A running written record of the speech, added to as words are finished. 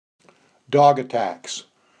Dog attacks.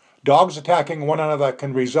 Dogs attacking one another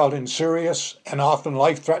can result in serious and often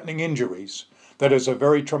life-threatening injuries that is a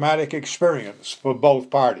very traumatic experience for both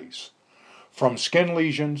parties. From skin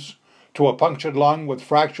lesions to a punctured lung with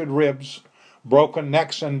fractured ribs, broken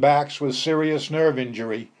necks and backs with serious nerve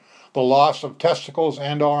injury, the loss of testicles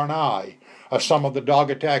and/or an eye are some of the dog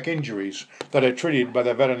attack injuries that are treated by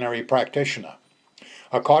the veterinary practitioner.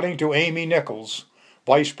 According to Amy Nichols,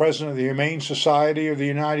 Vice President of the Humane Society of the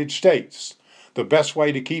United States, the best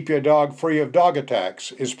way to keep your dog free of dog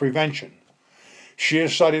attacks is prevention. She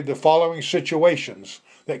has studied the following situations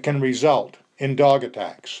that can result in dog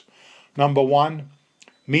attacks. Number 1,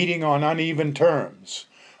 meeting on uneven terms,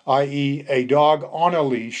 i.e. a dog on a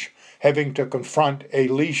leash having to confront a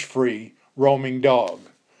leash-free roaming dog.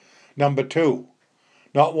 Number 2,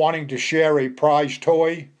 not wanting to share a prized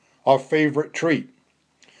toy or favorite treat.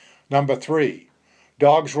 Number 3,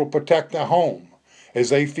 dogs will protect their home as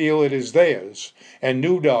they feel it is theirs, and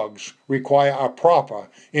new dogs require a proper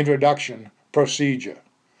introduction procedure.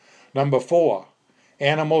 Number 4,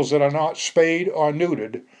 animals that are not spayed or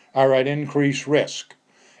neutered are at increased risk.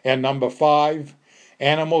 And number 5,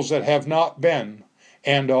 animals that have not been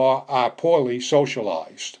and/or are poorly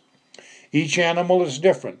socialized. Each animal is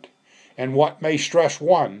different, and what may stress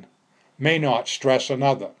one may not stress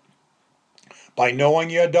another. By knowing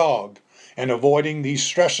your dog and avoiding these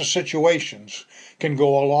stressor situations can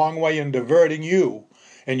go a long way in diverting you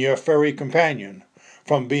and your furry companion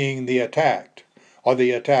from being the attacked or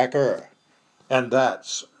the attacker. And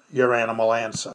that's your animal answer.